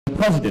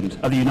President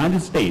of the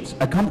United States,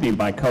 accompanied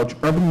by Coach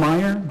Urban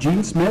Meyer,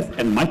 Gene Smith,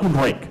 and Michael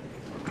Drake.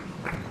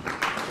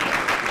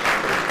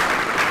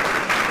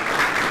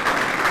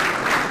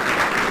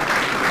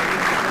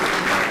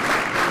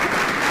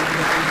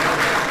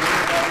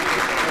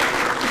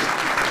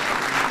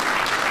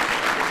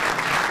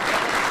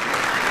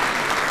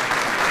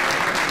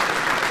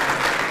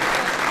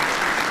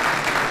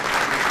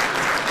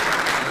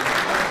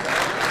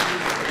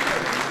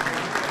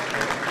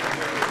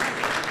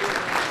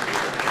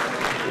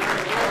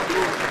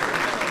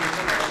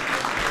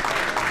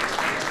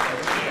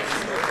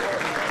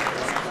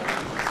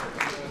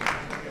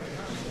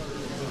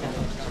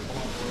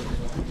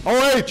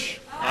 OH!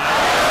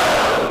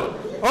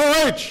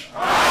 OH!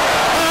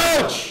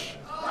 OH!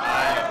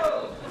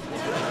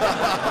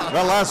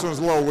 That last one was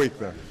a little weak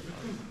there.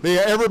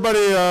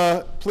 Everybody,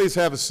 please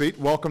have a seat.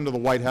 Welcome to the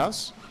White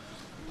House.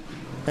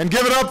 And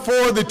give it up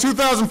for the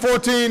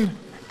 2014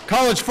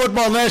 College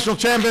Football National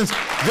Champions, the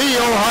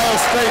Ohio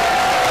State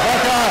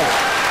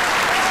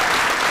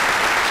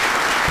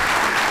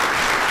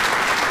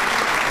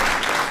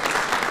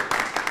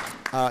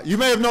Buckeyes. You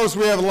may have noticed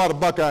we have a lot of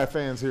Buckeye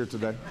fans here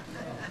today,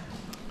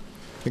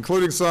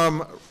 including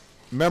some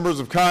members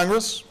of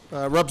Congress.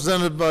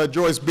 Representative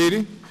Joyce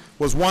Beatty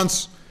was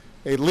once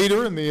a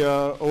leader in the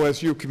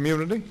OSU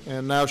community,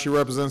 and now she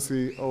represents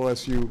the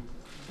OSU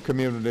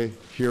community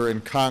here in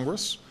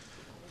Congress.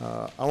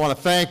 I want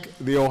to thank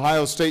the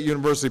Ohio State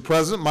University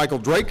President, Michael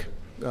Drake,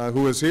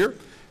 who is here,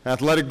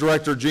 Athletic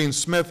Director Gene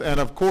Smith, and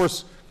of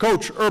course,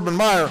 Coach Urban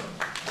Meyer.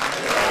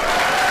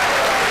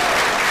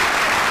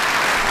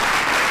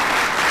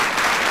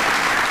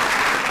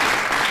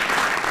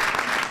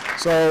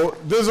 So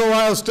this is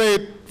Ohio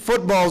State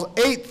football's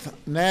 8th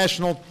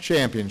national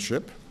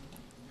championship.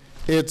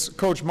 It's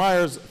Coach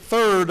Meyer's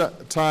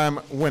 3rd time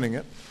winning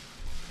it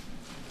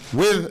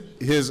with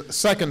his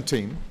 2nd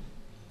team,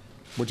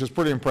 which is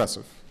pretty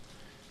impressive.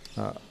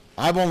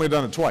 I've only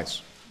done it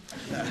twice,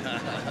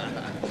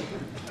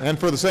 and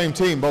for the same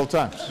team both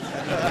times.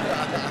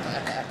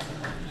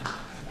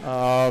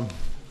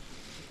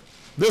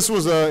 This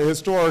was a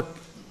historic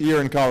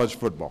year in college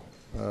football.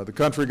 The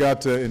country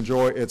got to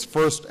enjoy its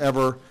first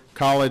ever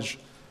college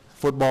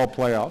football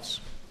playoffs,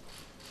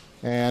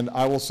 and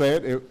I will say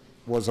it, it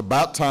was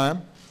about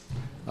time.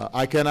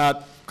 I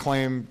cannot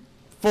claim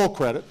full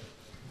credit.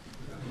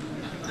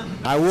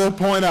 I will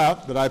point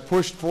out that I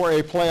pushed for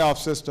a playoff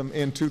system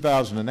in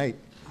 2008.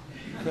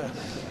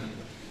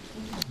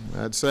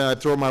 I'd say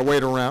I'd throw my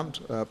weight around.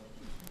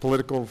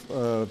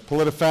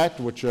 PolitiFact,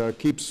 which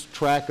keeps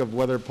track of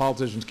whether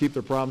politicians keep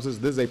their promises.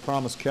 This is a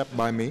promise kept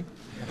by me.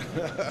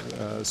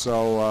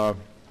 So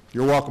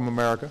you're welcome,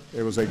 America.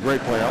 It was a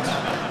great playoffs.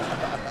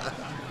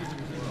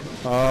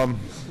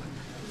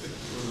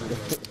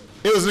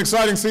 It was an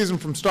exciting season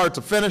from start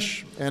to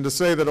finish, and to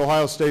say that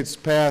Ohio State's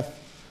path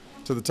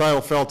to the title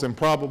felt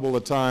improbable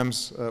at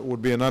times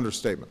would be an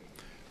understatement.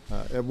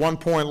 At one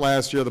point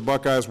last year, the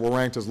Buckeyes were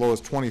ranked as low as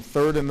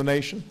 23rd in the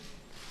nation,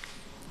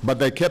 but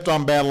they kept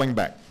on battling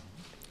back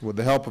with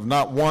the help of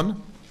not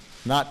one,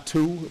 not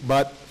two,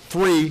 but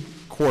 3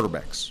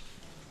 quarterbacks.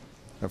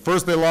 At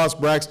first they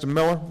lost Braxton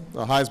Miller,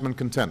 a Heisman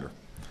contender,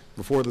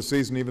 before the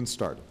season even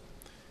started.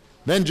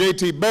 Then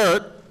J.T.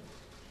 Barrett,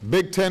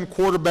 Big Ten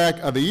Quarterback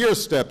of the Year,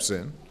 steps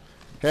in,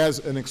 has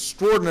an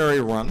extraordinary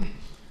run,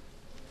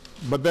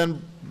 but then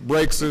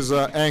breaks his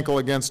ankle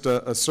against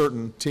a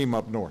certain team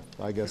up north.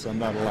 I guess I'm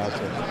not allowed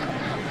to.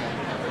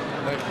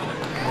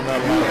 I'm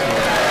not allowed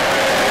to.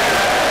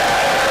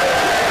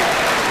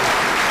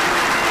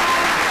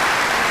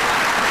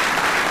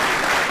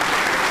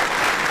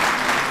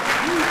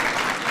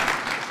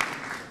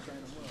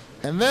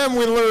 And then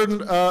we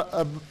learned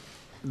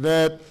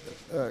that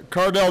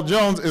Cardell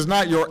Jones is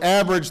not your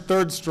average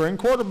 3rd-string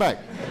quarterback.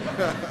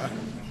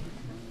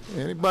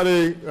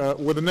 Anybody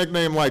with a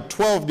nickname like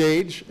 12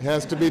 Gauge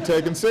has to be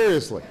taken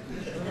seriously.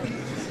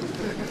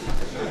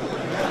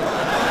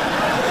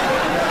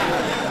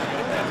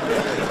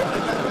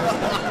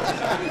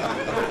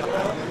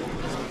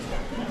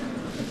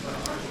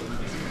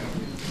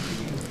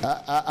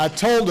 I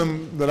told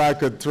him that I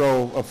could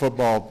throw a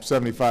football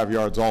 75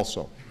 yards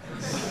also,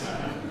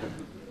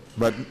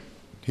 but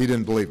he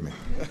didn't believe me.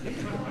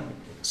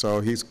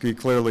 So he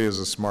clearly is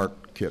a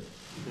smart kid.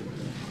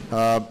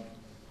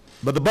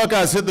 But the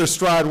Buckeyes hit their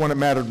stride when it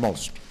mattered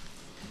most.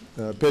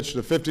 Pitched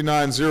a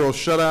 59-0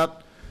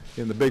 shutout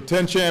in the Big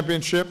Ten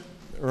Championship,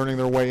 earning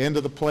their way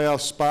into the playoff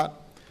spot.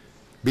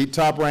 Beat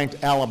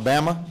top-ranked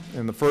Alabama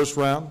in the first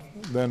round,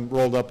 then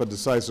rolled up a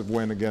decisive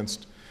win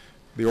against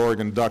the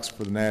Oregon Ducks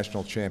for the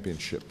national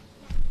championship.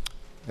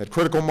 At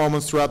critical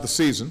moments throughout the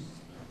season,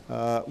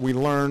 we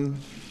learned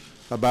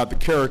about the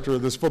character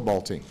of this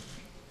football team.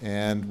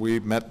 And we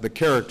met the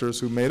characters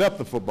who made up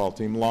the football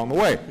team along the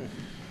way,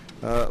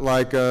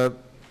 like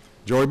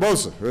Joey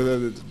Bosa,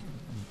 the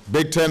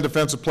Big Ten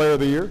Defensive Player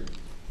of the Year.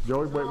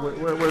 Joey,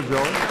 where's Joey?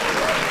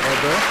 Right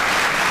there.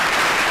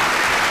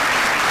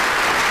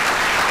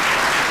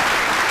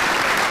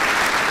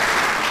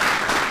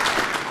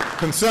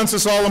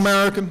 Consensus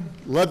All-American,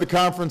 led the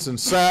conference in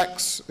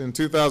sacks in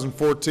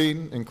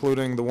 2014,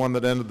 including the one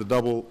that ended the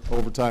double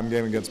overtime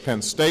game against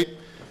Penn State.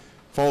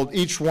 Followed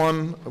each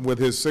one with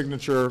his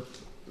signature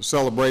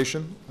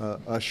celebration,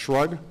 a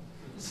shrug.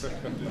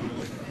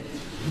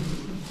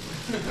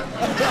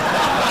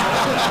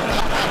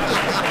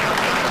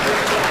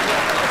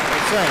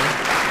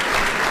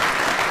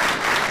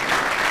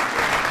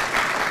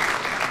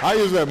 I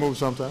use that move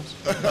sometimes.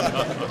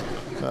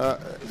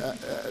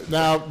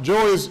 Now,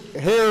 Joey's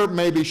hair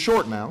may be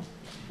short now,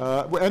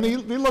 and he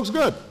looks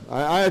good.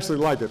 I actually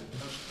like it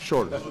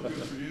shorter. That looks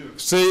good for you.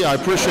 See, I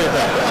appreciate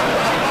that.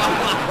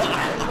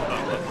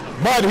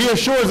 But he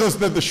assures us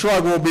that the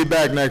shrug will be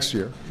back next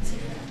year.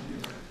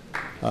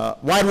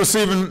 Wide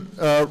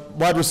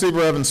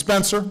receiver Evan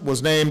Spencer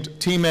was named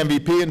Team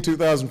MVP in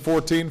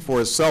 2014 for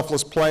his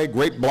selfless play,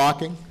 great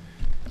blocking,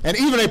 and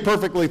even a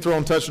perfectly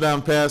thrown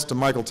touchdown pass to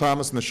Michael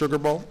Thomas in the Sugar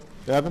Bowl.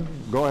 Evan,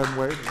 go ahead and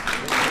wave.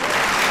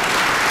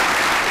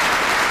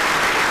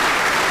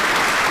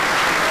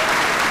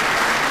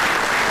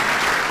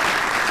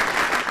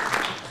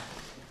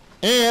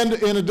 And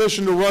in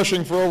addition to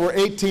rushing for over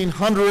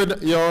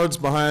 1,800 yards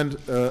behind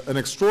an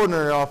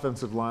extraordinary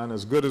offensive line,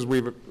 as good as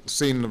we've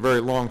seen in a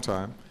very long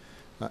time,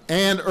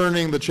 and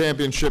earning the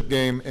championship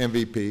game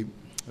MVP,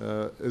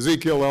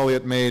 Ezekiel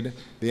Elliott made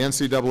the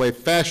NCAA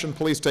Fashion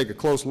Police take a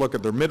close look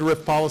at their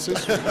midriff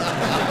policies.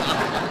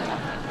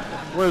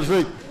 Where's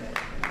Zeke?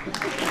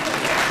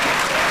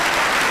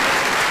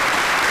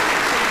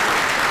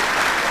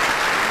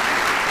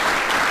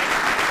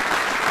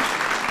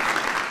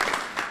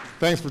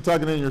 Thanks for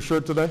tucking in your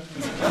shirt today.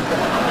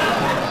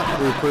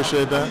 We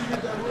appreciate that.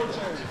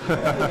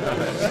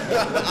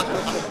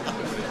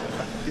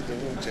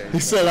 He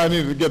said I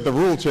needed to get the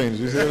rule changed.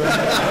 You see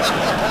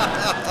that?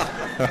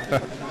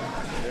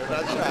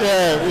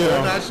 Yeah, you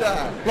know. Not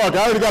shy. Look,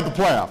 I already got the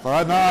playoff. All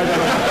right, now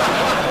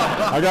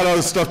I got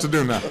other stuff to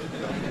do now.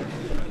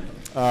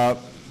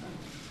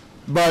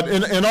 But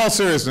in all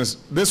seriousness,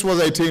 this was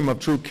a team of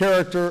true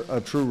character,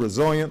 of true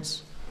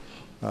resilience.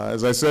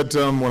 As I said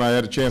to him when I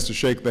had a chance to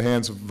shake the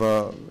hands of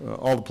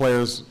all the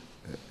players,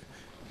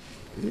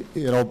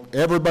 you know,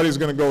 everybody's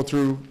going to go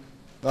through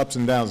ups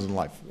and downs in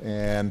life,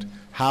 and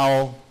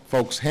how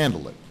folks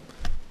handle it.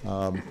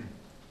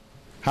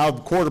 How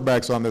the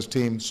quarterbacks on this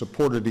team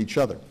supported each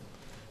other.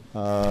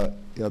 You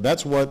know,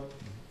 that's what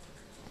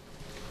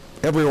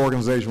every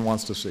organization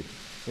wants to see,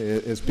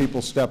 is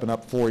people stepping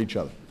up for each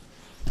other.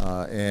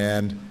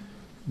 And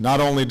not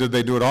only did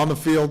they do it on the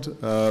field,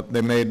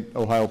 they made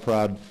Ohio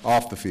proud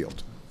off the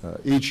field.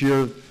 Each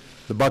year,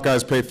 the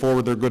Buckeyes pay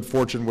forward their good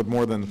fortune with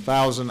more than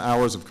 1,000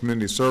 hours of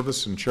community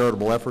service and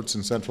charitable efforts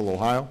in Central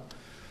Ohio,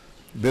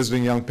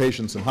 visiting young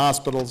patients in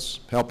hospitals,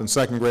 helping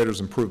second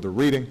graders improve their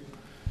reading,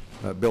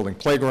 building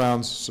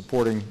playgrounds,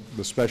 supporting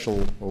the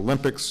Special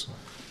Olympics,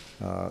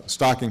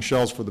 stocking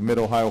shelves for the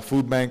Mid-Ohio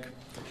Food Bank.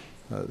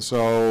 You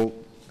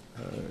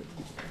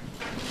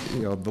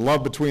know, the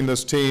love between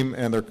this team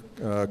and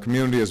their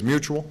community is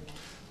mutual.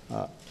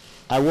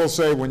 I will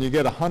say, when you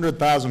get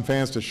 100,000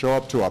 fans to show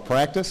up to a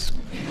practice,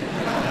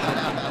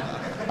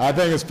 I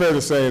think it's fair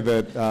to say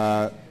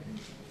that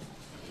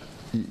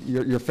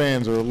your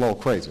fans are a little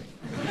crazy.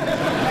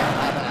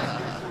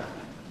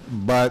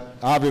 But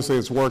obviously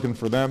it's working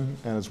for them,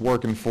 and it's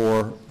working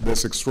for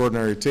this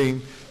extraordinary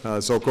team.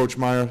 So Coach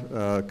Meyer,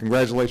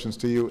 congratulations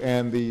to you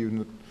and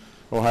the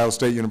Ohio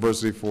State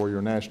University for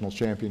your national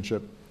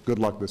championship. Good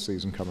luck this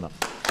season coming up.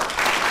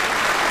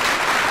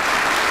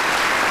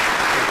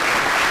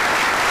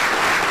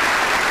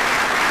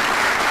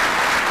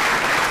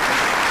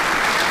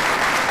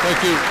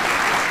 Thank you.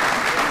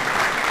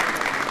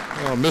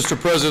 Mr.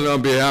 President,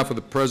 on behalf of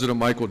the President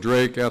Michael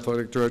Drake,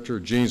 Athletic Director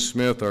Gene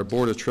Smith, our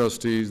Board of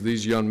Trustees,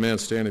 these young men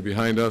standing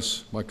behind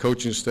us, my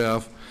coaching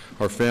staff,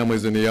 our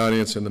families in the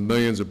audience, and the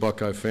millions of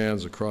Buckeye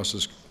fans across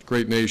this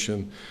great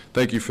nation,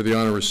 thank you for the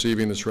honor of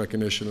receiving this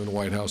recognition in the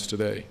White House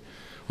today.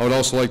 I would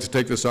also like to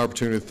take this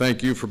opportunity to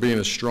thank you for being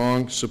a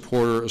strong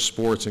supporter of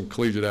sports and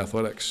collegiate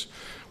athletics,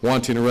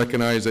 wanting to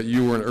recognize that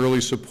you were an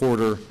early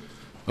supporter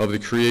of the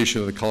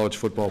creation of the college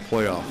football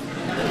playoff.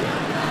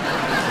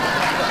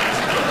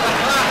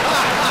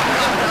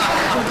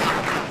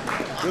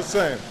 Just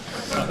saying.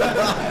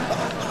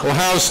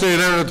 Ohio State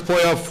entered the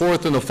playoff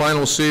fourth in the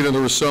final seed, and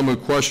there was some who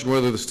questioned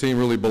whether this team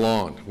really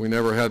belonged. We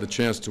never had the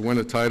chance to win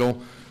a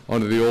title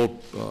under the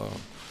old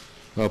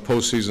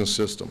postseason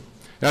system.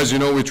 As you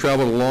know, we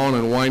traveled a long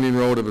and winding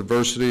road of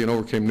adversity and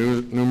overcame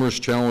numerous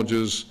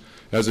challenges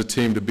as a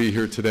team to be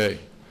here today.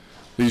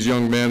 These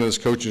young men and this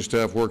coaching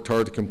staff worked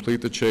hard to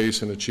complete the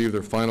chase and achieve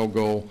their final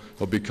goal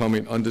of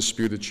becoming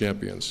undisputed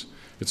champions.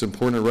 It's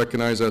important to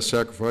recognize that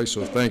sacrifice,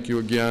 so thank you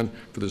again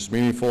for this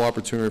meaningful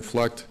opportunity to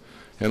reflect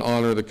and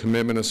honor the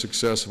commitment and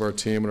success of our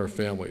team and our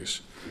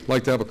families. I'd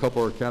like to have a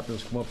couple of our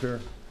captains come up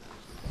here.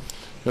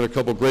 Got a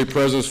couple of great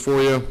presents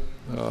for you.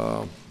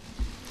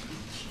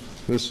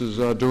 This is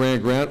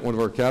Duran Grant, one of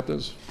our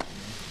captains,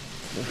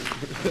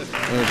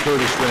 and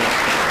Curtis Grant.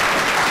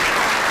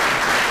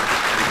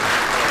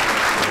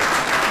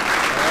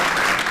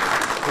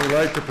 We'd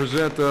like to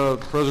present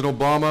President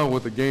Obama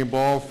with a game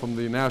ball from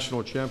the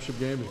national championship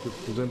game. You could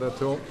present that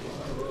to him.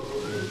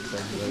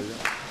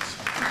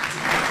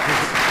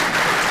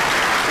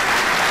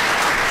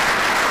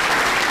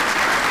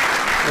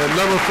 And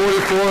number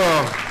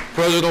 44,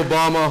 President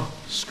Obama,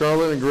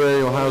 scarlet and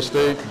gray, Ohio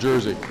State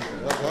jersey.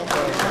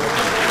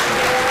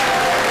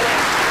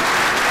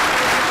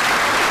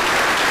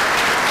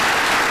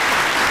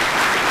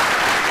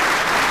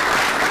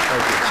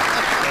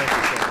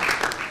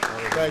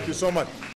 Thank you so much.